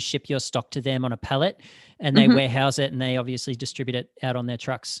 So you ship your stock to them on a pallet, and they warehouse it, and they obviously distribute it out on their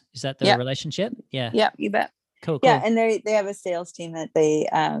trucks. Is that the relationship? Yeah. Yeah, you bet. Cool. Yeah. And they have a sales team that they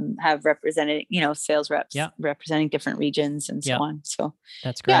have represented, sales reps representing different regions and so on. So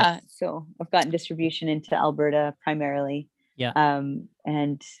that's great. Yeah. So I've gotten distribution into Alberta primarily. Yeah.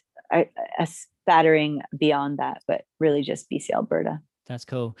 And a spattering beyond that, but really just BC, Alberta. That's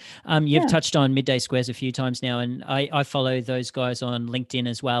cool. You've touched on Midday Squares a few times now, and I follow those guys on LinkedIn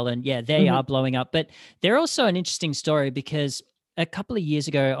as well. And they are blowing up, but they're also an interesting story, because a couple of years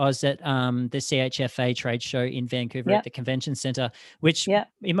ago, I was at the CHFA trade show in Vancouver at the Convention Centre, which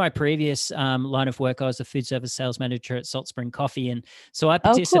in my previous line of work, I was a food service sales manager at Salt Spring Coffee. And so I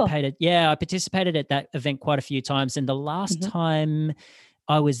participated. Cool. I participated at that event quite a few times. And the last time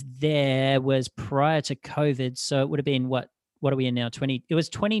I was there was prior to COVID. So it would have been what are we in now? It was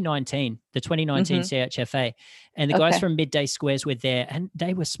 2019, the 2019 CHFA. And the guys from Midday Squares were there, and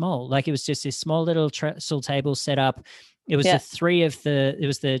they were small. Like, it was just this small little trestle table set up. It was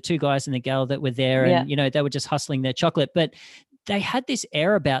the two guys and the gal that were there, and, they were just hustling their chocolate, but they had this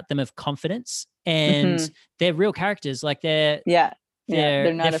air about them of confidence, and they're real characters. Like they're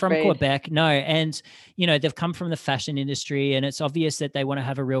from Quebec. No. And, they've come from the fashion industry, and it's obvious that they want to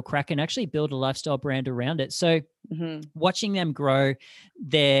have a real crack and actually build a lifestyle brand around it. So watching them grow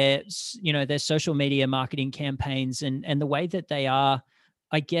their social media marketing campaigns and the way that they are,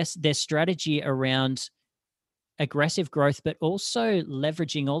 I guess their strategy around aggressive growth, but also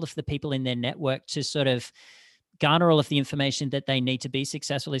leveraging all of the people in their network to sort of garner all of the information that they need to be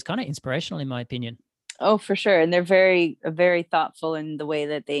successful is kind of inspirational, in my opinion. Oh, for sure. And they're very, very thoughtful in the way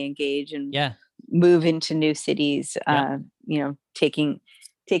that they engage and move into new cities, taking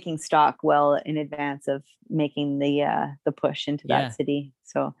stock well in advance of making the push into that city.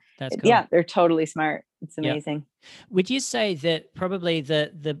 So that's cool. They're totally smart. It's amazing. Would you say that probably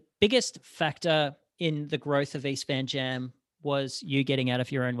the biggest factor in the growth of East Van Jam was you getting out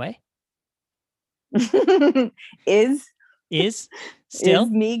of your own way? Is still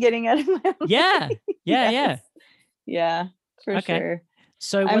me getting out of my own way? Yeah, for sure.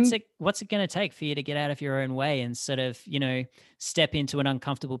 So what's it going to take for you to get out of your own way and sort of, step into an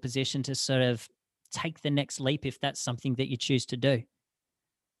uncomfortable position to sort of take the next leap, if that's something that you choose to do?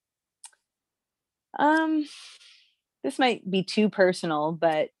 This might be too personal,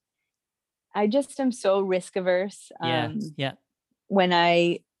 but I just am so risk averse. When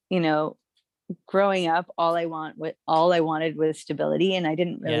I, growing up, all I wanted was stability, and I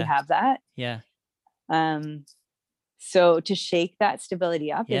didn't really have that. Yeah. So to shake that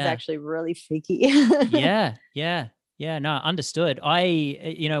stability up is actually really freaky. Yeah, no, understood.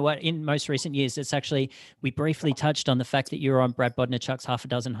 In most recent years, it's actually, we briefly touched on the fact that you were on Brad Bodnarchuk's Half a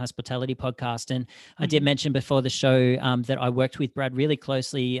Dozen Hospitality podcast. And I did mention before the show that I worked with Brad really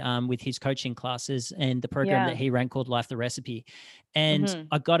closely with his coaching classes and the program that he ran called Life the Recipe. And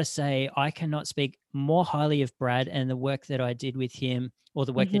I got to say, I cannot speak more highly of Brad and the work that I did with him, or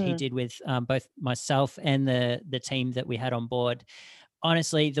the work that he did with both myself and the team that we had on board.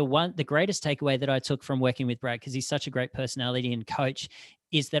 Honestly, the greatest takeaway that I took from working with Brad, because he's such a great personality and coach,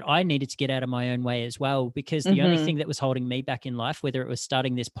 is that I needed to get out of my own way as well, because the only thing that was holding me back in life, whether it was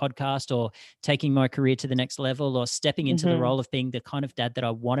starting this podcast or taking my career to the next level or stepping into the role of being the kind of dad that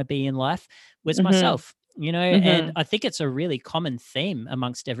I want to be in life, was myself, and I think it's a really common theme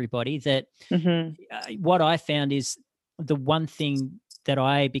amongst everybody that what I found is the one thing that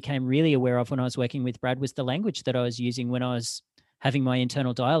I became really aware of when I was working with Brad was the language that I was using when I was having my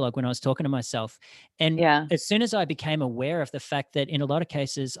internal dialogue, when I was talking to myself. And as soon as I became aware of the fact that in a lot of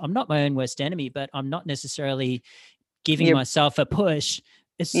cases, I'm not my own worst enemy, but I'm not necessarily giving myself a push.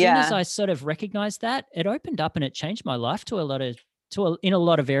 As soon as I sort of recognized that, it opened up and it changed my life in a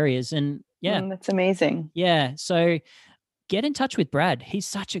lot of areas. And that's amazing. Yeah. So get in touch with Brad. He's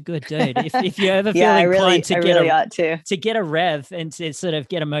such a good dude. If you ever feel inclined to get a rev and to sort of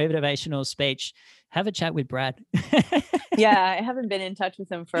get a motivational speech, have a chat with Brad. Yeah, I haven't been in touch with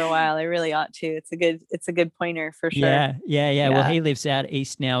him for a while. I really ought to. It's a good pointer for sure. Yeah. Well, he lives out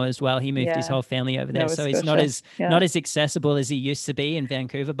east now as well. He moved his whole family over there, so he's not as accessible as he used to be in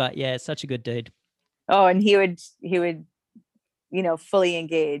Vancouver. But yeah, such a good dude. Oh, and he would fully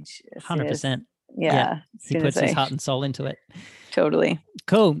engage. 100%. Yeah. He puts his heart and soul into it. Totally.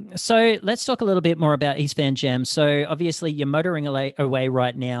 Cool. So let's talk a little bit more about East Van Jam. So obviously you're motoring away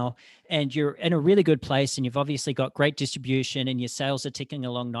right now and you're in a really good place and you've obviously got great distribution and your sales are ticking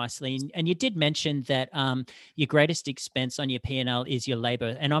along nicely. And you did mention that your greatest expense on your P&L is your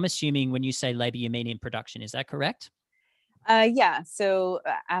labor. And I'm assuming when you say labor, you mean in production. Is that correct? Yeah. So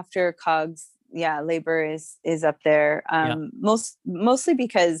after COGS, labor is up there. Mostly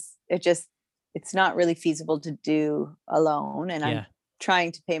because it's not really feasible to do alone. And I'm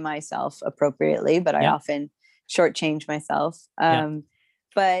trying to pay myself appropriately, but I often shortchange myself.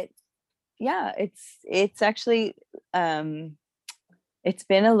 But it's actually, it's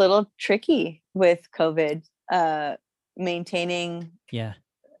been a little tricky with COVID, maintaining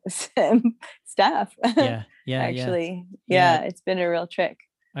staff. Actually. It's been a real trick.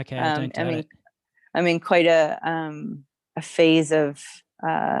 Okay. I'm in quite a phase of,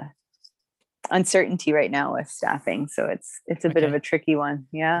 uncertainty right now with staffing, so it's a bit of a tricky one.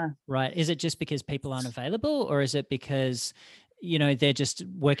 Right. Is it just because people aren't available, or is it because they're just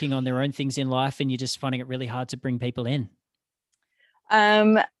working on their own things in life and you're just finding it really hard to bring people in?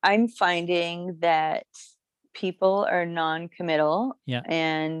 I'm finding that people are non-committal,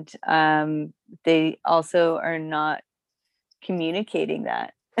 and they also are not communicating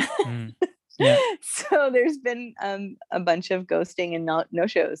that. So there's been a bunch of ghosting and no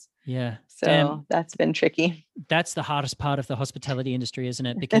shows. So that's been tricky. That's the hardest part of the hospitality industry, isn't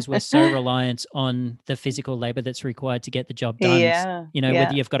it? Because we're so reliant on the physical labor that's required to get the job done.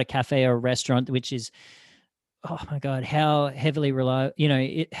 Whether you've got a cafe or a restaurant, which is, oh my God, how heavily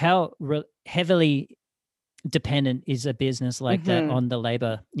heavily dependent is a business like that on the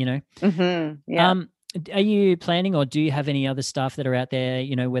labor, Are you planning, or do you have any other staff that are out there,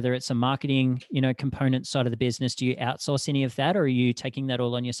 whether it's a marketing, component side of the business, do you outsource any of that, or are you taking that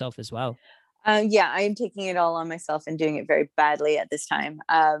all on yourself as well? I am taking it all on myself and doing it very badly at this time.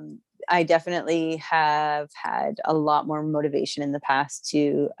 I definitely have had a lot more motivation in the past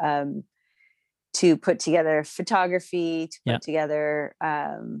to put together photography, to put together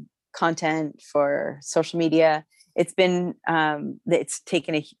content for social media. It's been, it's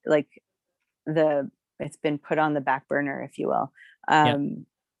taken it's been put on the back burner, if you will,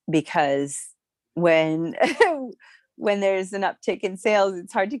 because when there's an uptick in sales,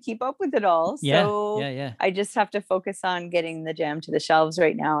 it's hard to keep up with it all. So I just have to focus on getting the jam to the shelves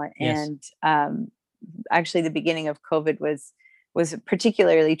right now. And actually, the beginning of COVID was a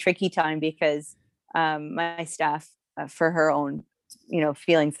particularly tricky time because my staff, for her own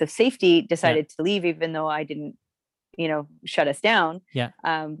feelings of safety, decided to leave, even though I didn't shut us down.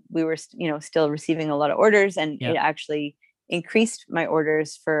 We were still receiving a lot of orders, and it actually increased my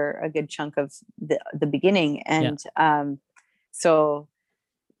orders for a good chunk of the beginning. And so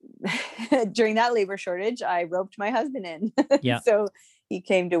during that labor shortage, I roped my husband in. So he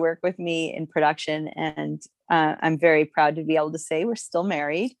came to work with me in production, and I'm very proud to be able to say we're still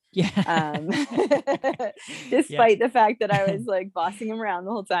married. Despite the fact that I was like bossing him around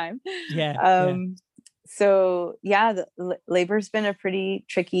the whole time. So the labor's been a pretty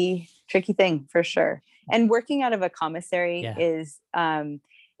tricky thing for sure. And working out of a commissary is,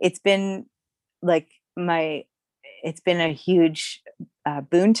 it's been a huge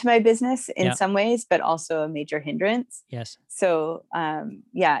boon to my business in some ways, but also a major hindrance. So,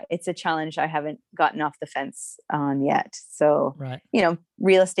 it's a challenge I haven't gotten off the fence on yet. So,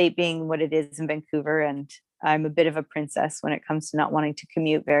 real estate being what it is in Vancouver, and I'm a bit of a princess when it comes to not wanting to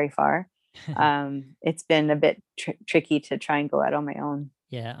commute very far. It's been a bit tricky to try and go out on my own.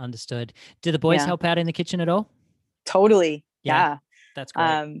 Yeah, understood. Do the boys help out in the kitchen at all? Totally. Yeah. That's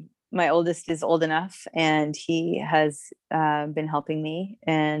great. My oldest is old enough, and he has been helping me.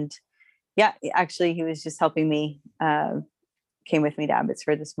 And yeah, actually, he was just helping me. Came with me to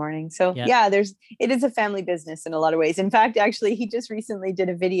Abbotsford this morning. So it is a family business in a lot of ways. In fact, actually, he just recently did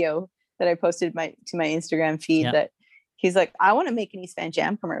a video that I posted to my Instagram feed that he's like, I want to make an East Van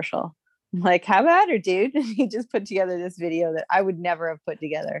Jam commercial. I'm like, how about her, dude? And he just put together this video that I would never have put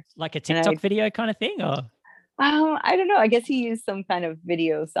together. Like a TikTok video kind of thing, or? I don't know. I guess he used some kind of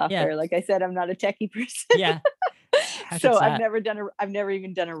video software. Yeah. Like I said, I'm not a techie person. Yeah. So I've never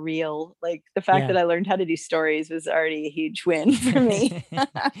even done a reel. Like the fact that I learned how to do stories was already a huge win for me.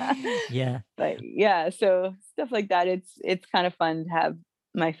 Yeah. But yeah, so stuff like that. It's kind of fun to have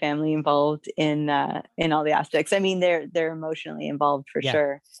my family involved in all the aspects. I mean, they're emotionally involved for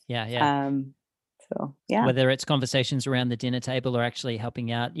sure. Yeah. So yeah. Whether it's conversations around the dinner table or actually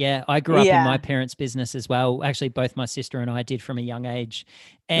helping out. Yeah. I grew up in my parents' business as well. Actually, both my sister and I did from a young age.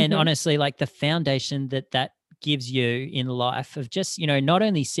 And honestly, like the foundation that gives you in life of just, not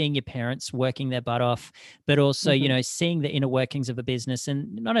only seeing your parents working their butt off, but also, seeing the inner workings of a business,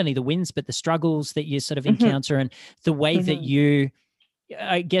 and not only the wins, but the struggles that you sort of encounter, and the way that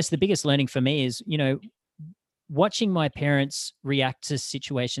I guess the biggest learning for me is, watching my parents react to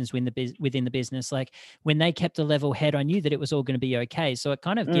situations within the business. Like when they kept a level head, I knew that it was all going to be okay. So it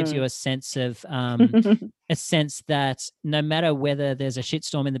kind of gives you a sense of, a sense that no matter whether there's a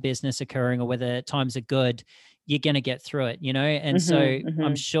shitstorm in the business occurring or whether times are good, you're going to get through it, And so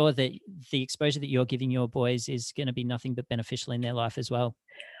I'm sure that the exposure that you're giving your boys is going to be nothing but beneficial in their life as well.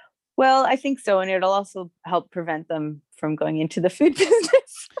 Well, I think so. And it'll also help prevent them from going into the food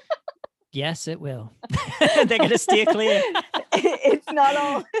business. Yes, it will. They're going to steer clear. It's not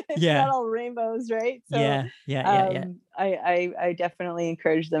all rainbows, right? So, yeah. I definitely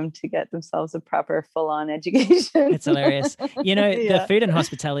encourage them to get themselves a proper full-on education. It's hilarious. The food and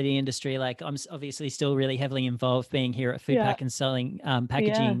hospitality industry, like I'm obviously still really heavily involved being here at Foodpack and selling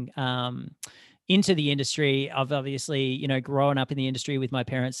packaging into the industry. I've obviously, grown up in the industry with my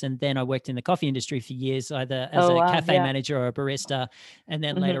parents, and then I worked in the coffee industry for years, either as a cafe manager or a barista, and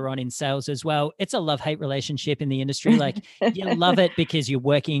then later on in sales as well. It's a love-hate relationship in the industry. Like you love it because you're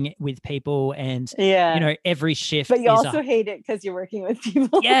working with people, and every shift. But you also hate it because you're working with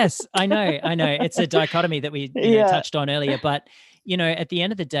people. Yes, I know. It's a dichotomy that we touched on earlier, but at the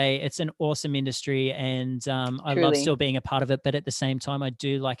end of the day, it's an awesome industry, and I love still being a part of it. But at the same time, I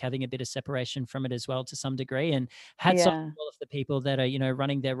do like having a bit of separation from it as well to some degree. And hats off to all of the people that are,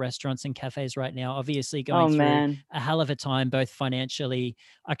 running their restaurants and cafes right now, obviously going through a hell of a time, both financially.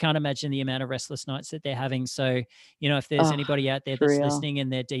 I can't imagine the amount of restless nights that they're having. So, if there's anybody out there that's listening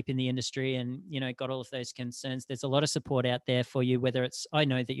and they're deep in the industry and, got all of those concerns, there's a lot of support out there for you, whether it's, I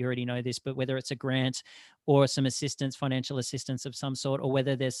know that you already know this, but whether it's a grant or some assistance, financial assistance of some sort, or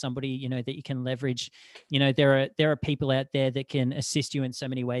whether there's somebody, that you can leverage, there are people out there that can assist you in so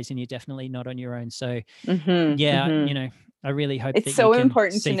many ways, and you're definitely not on your own. So I really hope it's so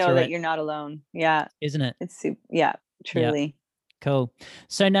important to know that you're not alone. Yeah. Isn't it? It's truly. Yeah. Cool.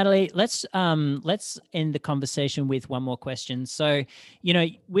 So Natalie, let's end the conversation with one more question. So,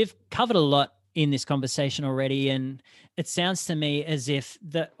 we've covered a lot in this conversation already, and it sounds to me as if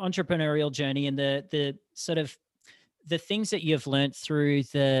the entrepreneurial journey and the sort of the things that you've learned through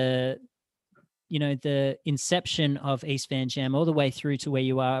the inception of East Van Jam all the way through to where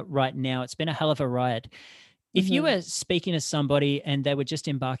you are right now, it's been a hell of a ride. If you were speaking to somebody and they were just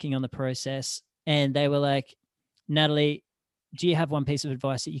embarking on the process and they were like, Natalie, do you have one piece of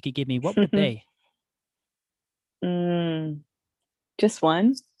advice that you could give me? What would it be? Just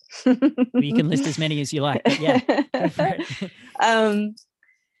one. You can list as many as you like, but go for it.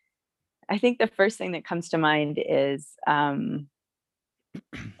 I think the first thing that comes to mind is I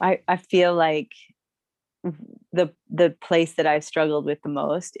feel like the place that I've struggled with the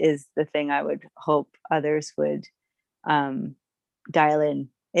most is the thing I would hope others would dial in,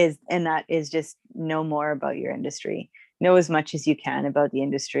 and that is just know more about your industry. Know as much as you can about the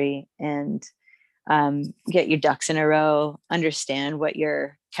industry, and get your ducks in a row, understand what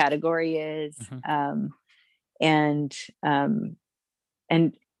your category is, and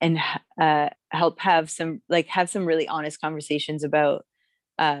help have some really honest conversations about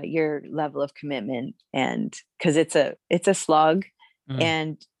your level of commitment. And because it's a slog,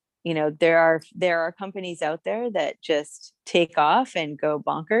 and there are companies out there that just take off and go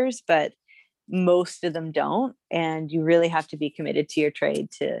bonkers, but most of them don't, and you really have to be committed to your trade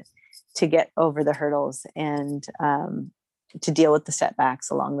to get over the hurdles. And to deal with the setbacks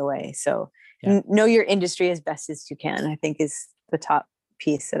along the way. So know your industry as best as you can, I think, is the top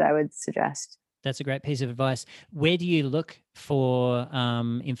piece that I would suggest. That's a great piece of advice. Where do you look for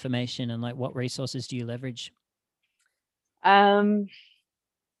information, and like what resources do you leverage? I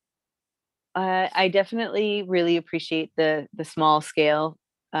definitely really appreciate the small scale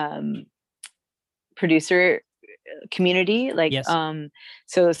producer community. Like, Yes.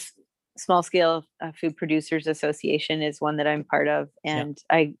 So Small Scale Food Producers Association is one that I'm part of, and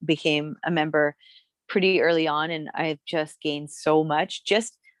I became a member pretty early on, and I've just gained so much.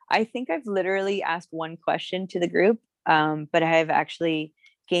 I think I've literally asked one question to the group, but I have actually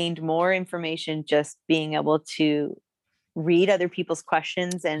gained more information just being able to read other people's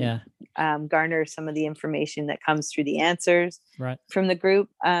questions and garner some of the information that comes through the answers from the group.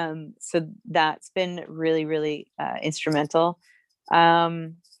 So that's been really, really instrumental.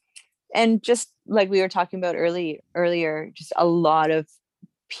 And just like we were talking about earlier, just a lot of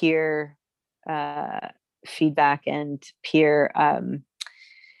peer feedback and peer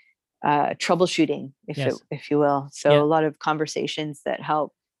troubleshooting, if you will. So a lot of conversations that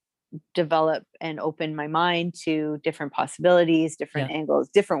help develop and open my mind to different possibilities, different angles,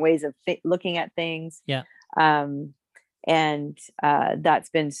 different ways of looking at things. And that's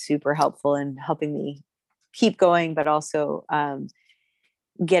been super helpful in helping me keep going, but also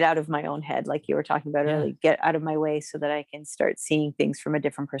get out of my own head, like you were talking about earlier, get out of my way so that I can start seeing things from a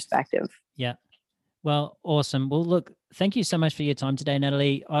different perspective. Yeah. Well, awesome. Well, look, thank you so much for your time today,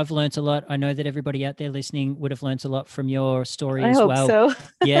 Natalie. I've learned a lot. I know that everybody out there listening would have learned a lot from your story as well. I hope so.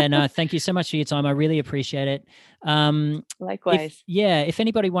 Yeah, no, thank you so much for your time. I really appreciate it. Likewise. If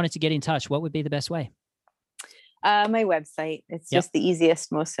anybody wanted to get in touch, what would be the best way? My website. It's just the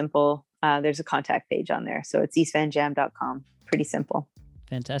easiest, most simple. There's a contact page on there. So it's eastvanjam.com. Pretty simple.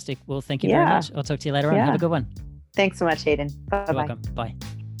 Fantastic. Well, thank you very much. I'll talk to you later on. Have a good one. Thanks so much, Hayden. Bye-bye. You're welcome. Bye.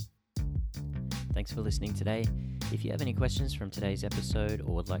 Thanks for listening today. If you have any questions from today's episode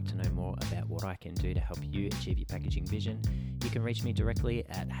or would like to know more about what I can do to help you achieve your packaging vision, you can reach me directly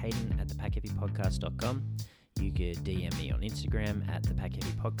at hayden@thepackheavypodcast.com. You could DM me on Instagram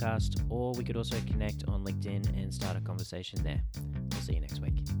 @thepackheavypodcast, or we could also connect on LinkedIn and start a conversation there. I'll see you next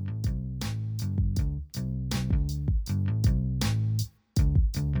week.